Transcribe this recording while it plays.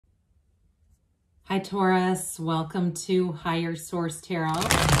Hi Taurus, welcome to Higher Source Tarot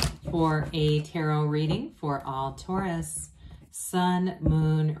for a tarot reading for all Taurus, Sun,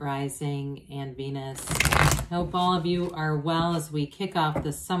 Moon, Rising, and Venus. I hope all of you are well as we kick off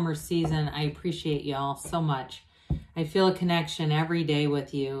the summer season. I appreciate you all so much. I feel a connection every day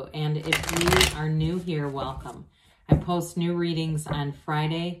with you, and if you are new here, welcome. I post new readings on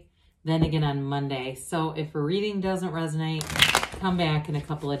Friday, then again on Monday. So if a reading doesn't resonate, come back in a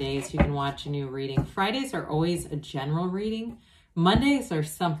couple of days. You can watch a new reading. Fridays are always a general reading. Mondays are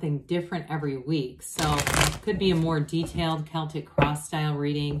something different every week. So it could be a more detailed Celtic cross style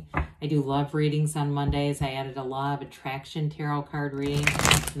reading. I do love readings on Mondays. I added a law of attraction tarot card reading,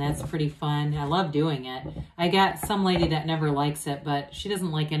 and that's pretty fun. I love doing it. I got some lady that never likes it, but she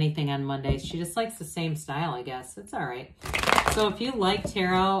doesn't like anything on Mondays. She just likes the same style, I guess. It's all right. So if you like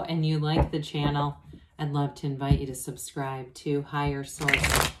tarot and you like the channel, I'd love to invite you to subscribe to Higher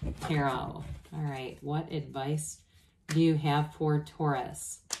Source Tarot. All right, what advice do you have for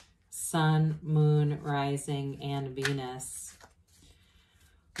Taurus? Sun, Moon, Rising, and Venus.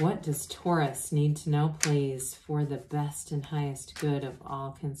 What does Taurus need to know, please, for the best and highest good of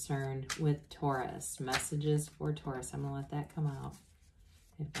all concerned with Taurus? Messages for Taurus. I'm going to let that come out.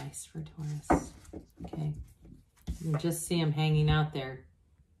 Advice for Taurus. Okay. You can just see him hanging out there.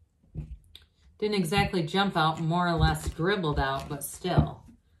 Didn't exactly jump out, more or less dribbled out, but still.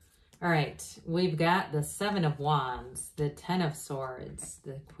 All right, we've got the Seven of Wands, the Ten of Swords,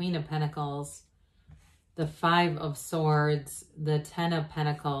 the Queen of Pentacles, the Five of Swords, the Ten of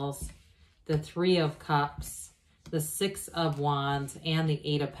Pentacles, the Three of Cups, the Six of Wands, and the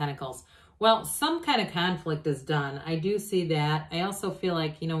Eight of Pentacles. Well, some kind of conflict is done. I do see that. I also feel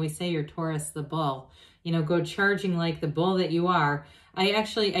like, you know, we say you're Taurus the bull. You know, go charging like the bull that you are. I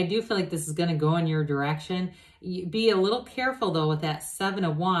do feel like this is going to go in your direction. Be a little careful, though, with that Seven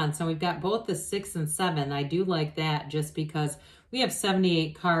of Wands. So we've got both the 6 and 7. I do like that just because we have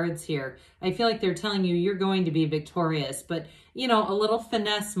 78 cards here. I feel like they're telling you you're going to be victorious. But, you know, a little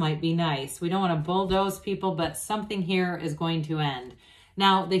finesse might be nice. We don't want to bulldoze people, but something here is going to end.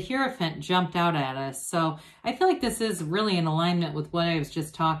 Now, the Hierophant jumped out at us. So I feel like this is really in alignment with what I was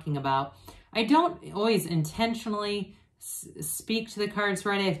just talking about. I don't always intentionally speak to the cards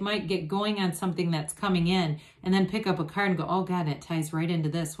right. I might get going on something that's coming in and then pick up a card and go, oh God, it ties right into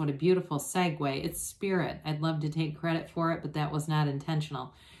this. What a beautiful segue. It's spirit. I'd love to take credit for it, but that was not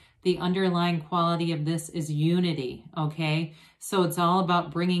intentional. The underlying quality of this is unity, okay? So it's all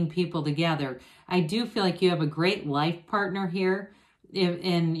about bringing people together. I do feel like you have a great life partner here.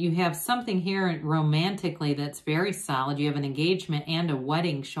 And you have something here romantically that's very solid. You have an engagement and a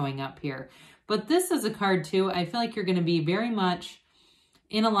wedding showing up here. But this is a card too. I feel like you're going to be very much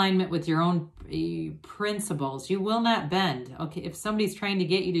in alignment with your own principles. You will not bend. Okay, if somebody's trying to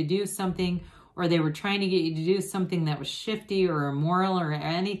get you to do something, or they were trying to get you to do something that was shifty or immoral or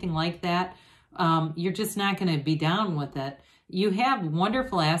anything like that, you're just not going to be down with it. You have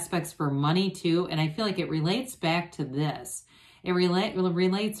wonderful aspects for money too, and I feel like it relates back to this. It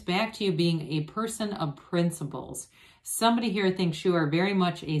relates back to you being a person of principles. Somebody here thinks you are very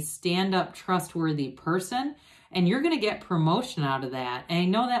much a stand-up, trustworthy person, and you're going to get promotion out of that. And I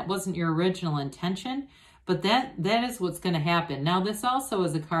know that wasn't your original intention, but that is what's going to happen. Now, this also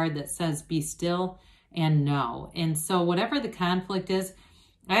is a card that says be still and know. And so whatever the conflict is,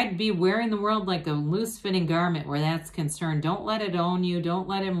 I'd be wearing the world like a loose-fitting garment where that's concerned. Don't let it own you. Don't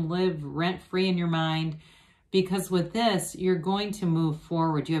let him live rent-free in your mind. Because with this, you're going to move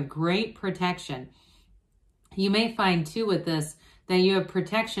forward. You have great protection. You may find, too, with this, that you have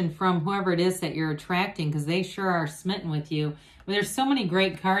protection from whoever it is that you're attracting, because they sure are smitten with you. But there's so many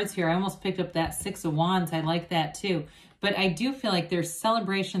great cards here. I almost picked up that Six of Wands. I like that, too. But I do feel like there's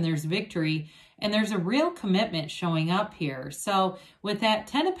celebration, there's victory, and there's a real commitment showing up here. So with that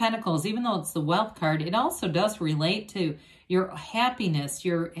Ten of Pentacles, even though it's the wealth card, it also does relate to your happiness,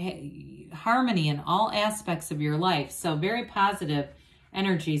 your harmony in all aspects of your life. So very positive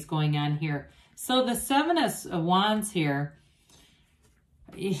energies going on here. So the Seven of Wands here,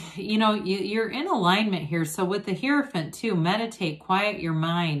 you know, you're in alignment here. So with the Hierophant too, meditate, quiet your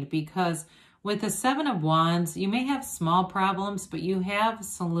mind, because with the Seven of Wands, you may have small problems, but you have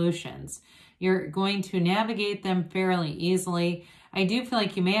solutions. You're going to navigate them fairly easily. I do feel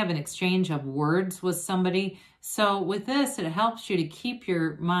like you may have an exchange of words with somebody. So with this, it helps you to keep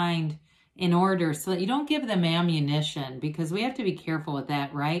your mind in order so that you don't give them ammunition, because we have to be careful with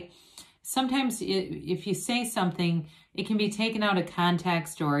that, right? Sometimes if you say something, it can be taken out of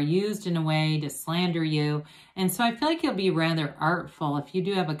context or used in a way to slander you. And so I feel like you'll be rather artful if you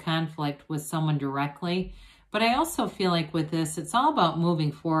do have a conflict with someone directly. But I also feel like with this, it's all about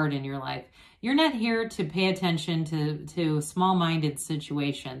moving forward in your life. You're not here to pay attention to small-minded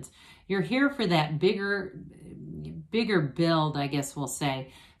situations. You're here for that bigger build, I guess we'll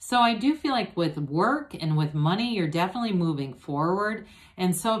say. So I do feel like with work and with money, you're definitely moving forward.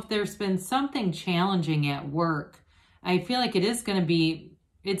 And so if there's been something challenging at work, I feel like it's going to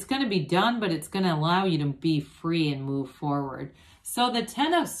be done, but it's going to allow you to be free and move forward. So the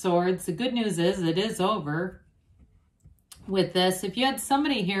Ten of Swords, the good news is it is over with this. If you had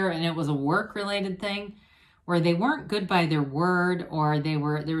somebody here and it was a work-related thing where they weren't good by their word, or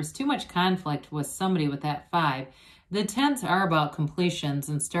there was too much conflict with somebody with that 5, the 10s are about completions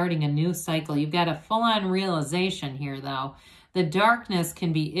and starting a new cycle. You've got a full-on realization here, though. The darkness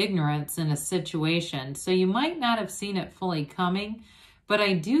can be ignorance in a situation, so you might not have seen it fully coming, but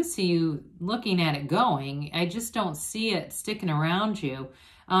I do see you looking at it going. I just don't see it sticking around you.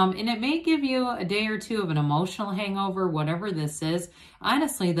 And it may give you a day or two of an emotional hangover, whatever this is.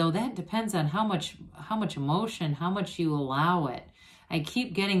 Honestly, though, that depends on how much emotion, how much you allow it. I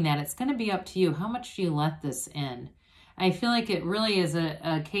keep getting that. It's going to be up to you. How much do you let this in? I feel like it really is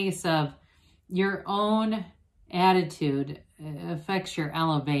a case of your own attitude affects your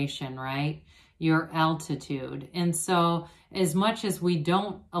elevation, right? Your altitude. And so as much as we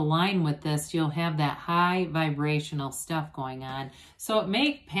don't align with this, you'll have that high vibrational stuff going on. So it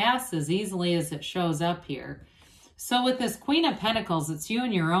may pass as easily as it shows up here. So with this Queen of Pentacles, it's you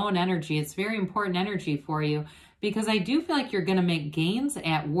and your own energy. It's very important energy for you, because I do feel like you're going to make gains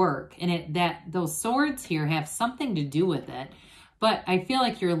at work, and those swords here have something to do with it. But I feel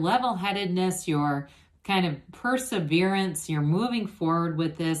like your level-headedness, your kind of perseverance, you're moving forward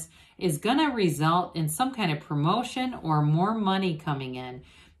with this, is going to result in some kind of promotion or more money coming in.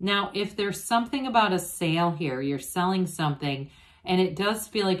 Now, if there's something about a sale here, you're selling something, and it does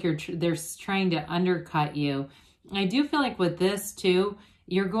feel like they're trying to undercut you, I do feel like with this too,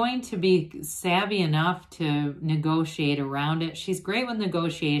 you're going to be savvy enough to negotiate around it. She's great with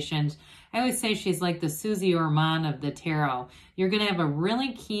negotiations. I always say she's like the Susie Orman of the tarot. You're going to have a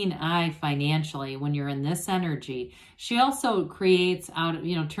really keen eye financially when you're in this energy. She also creates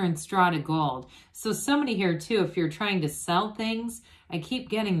turns straw to gold. So somebody here too, if you're trying to sell things, I keep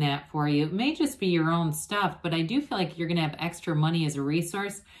getting that for you. It may just be your own stuff, but I do feel like you're going to have extra money as a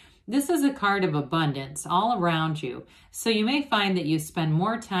resource. This is a card of abundance all around you. So you may find that you spend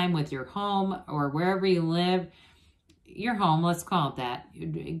more time with your home or wherever you live, your home, let's call it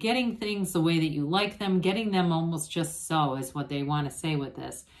that, getting things the way that you like them, getting them almost just so is what they want to say with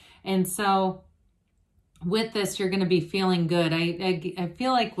this. And so with this, you're going to be feeling good. I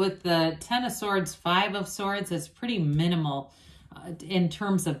feel like with the Ten of Swords, 5 of Swords, it's pretty minimal in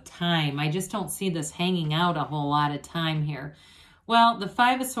terms of time. I just don't see this hanging out a whole lot of time here. Well, the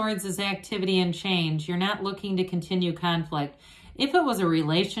 5 of Swords is activity and change. You're not looking to continue conflict. If it was a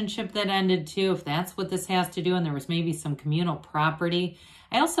relationship that ended too, if that's what this has to do, and there was maybe some communal property,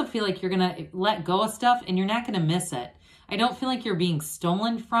 I also feel like you're going to let go of stuff and you're not going to miss it. I don't feel like you're being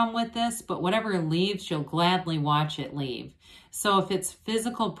stolen from with this, but whatever leaves, you'll gladly watch it leave. So if it's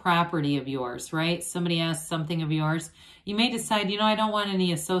physical property of yours, right? Somebody has something of yours, you may decide, I don't want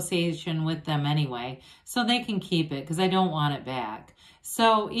any association with them anyway, so they can keep it because I don't want it back.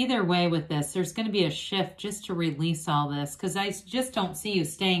 So either way with this, there's going to be a shift just to release all this, because I just don't see you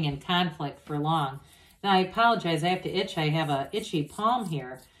staying in conflict for long. Now, I apologize. I have to itch. I have a itchy palm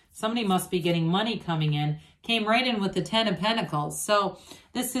here. Somebody must be getting money coming in. Came right in with the 10 of Pentacles. So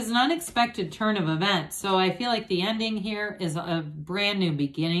this is an unexpected turn of events. So I feel like the ending here is a brand new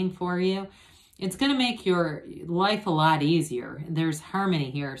beginning for you. It's going to make your life a lot easier. There's harmony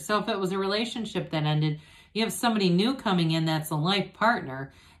here. So if it was a relationship that ended, you have somebody new coming in that's a life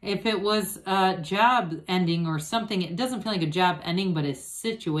partner. If it was a job ending or something, it doesn't feel like a job ending, but a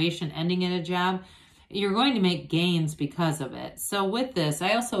situation ending at a job, you're going to make gains because of it. So with this,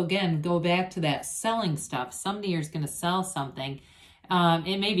 I also, again, go back to that selling stuff. Somebody is going to sell something.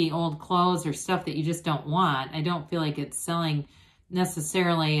 It may be old clothes or stuff that you just don't want. I don't feel like it's selling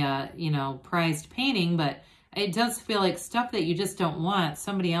necessarily, prized painting, but it does feel like stuff that you just don't want,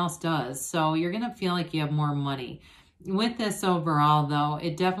 somebody else does. So you're going to feel like you have more money. With this overall, though,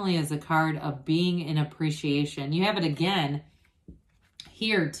 it definitely is a card of being in appreciation. You have it again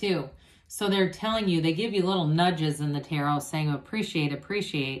here, too. So they're telling you, they give you little nudges in the tarot saying appreciate,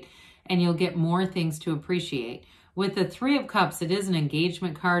 appreciate, and you'll get more things to appreciate. With the 3 of Cups, it is an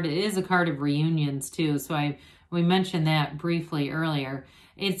engagement card. It is a card of reunions, too. So we mentioned that briefly earlier.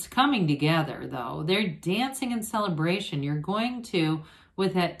 It's coming together, though. They're dancing in celebration. You're going to,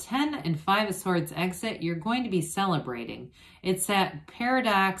 with that 10 and 5 of Swords exit, you're going to be celebrating. It's that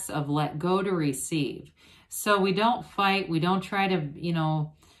paradox of let go to receive. So we don't fight. We don't try to, you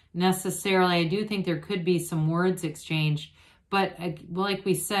know, necessarily. I do think there could be some words exchanged, but like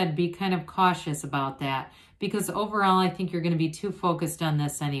we said, be kind of cautious about that, because overall, I think you're going to be too focused on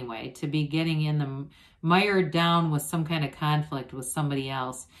this anyway, to be getting in the mired down with some kind of conflict with somebody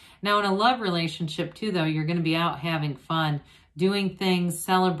else. Now, in a love relationship too, though, you're going to be out having fun, doing things,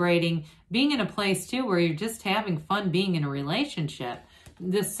 celebrating, being in a place too where you're just having fun being in a relationship.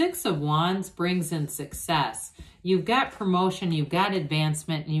 The Six of Wands brings in success. You've got promotion, you've got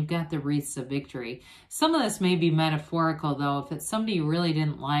advancement, and you've got the wreaths of victory. Some of this may be metaphorical, though. If it's somebody you really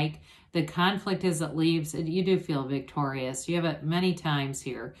didn't like, the conflict as it leaves, you do feel victorious. You have it many times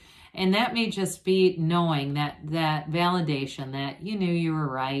here. And that may just be knowing that validation that you knew you were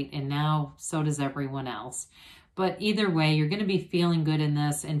right, and now so does everyone else. But either way, you're going to be feeling good in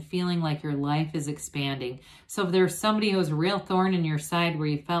this and feeling like your life is expanding. So if there's somebody who's a real thorn in your side where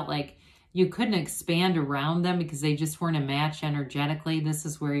you felt like you couldn't expand around them because they just weren't a match energetically, this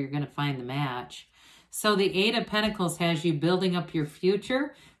is where you're going to find the match. So the Eight of Pentacles has you building up your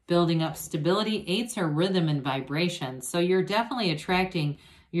future, building up stability. Eights are rhythm and vibration. So you're definitely attracting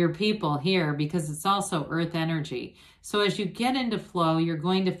your people here because it's also earth energy. So as you get into flow, you're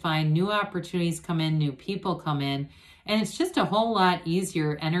going to find new opportunities come in, new people come in, and it's just a whole lot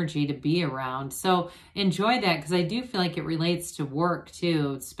easier energy to be around. So enjoy that, because I do feel like it relates to work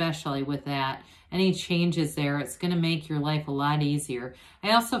too, especially with that. Any changes there, it's going to make your life a lot easier.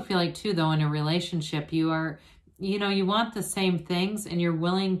 I also feel like too, though, in a relationship, you are, you know, you want the same things and you're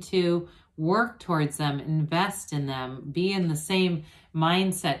willing to work towards them, invest in them, be in the same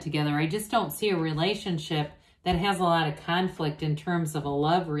mindset together. I just don't see a relationship that has a lot of conflict in terms of a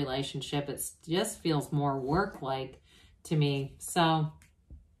love relationship. It just feels more work-like to me. So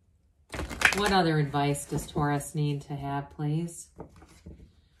what other advice does Taurus need to have, please?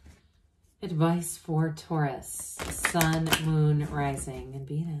 Advice for Taurus, Sun, Moon, Rising, and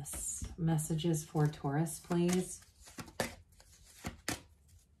Venus. Messages for Taurus, please.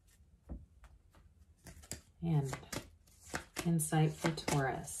 And insight for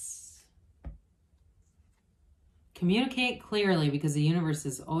Taurus. Communicate clearly, because the universe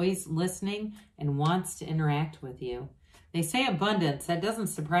is always listening and wants to interact with you. They say abundance. That doesn't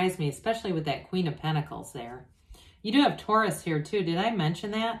surprise me, especially with that Queen of Pentacles there. You do have Taurus here too. Did I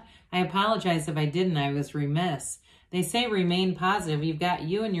mention that? I apologize if I didn't. I was remiss. They say remain positive. You've got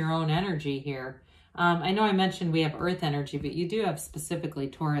you and your own energy here. I know I mentioned we have earth energy, but you do have specifically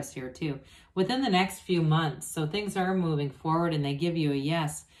Taurus here too. Within the next few months, so things are moving forward and they give you a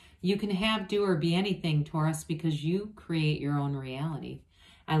yes. You can have, do, or be anything, Taurus, because you create your own reality.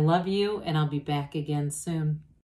 I love you, and I'll be back again soon.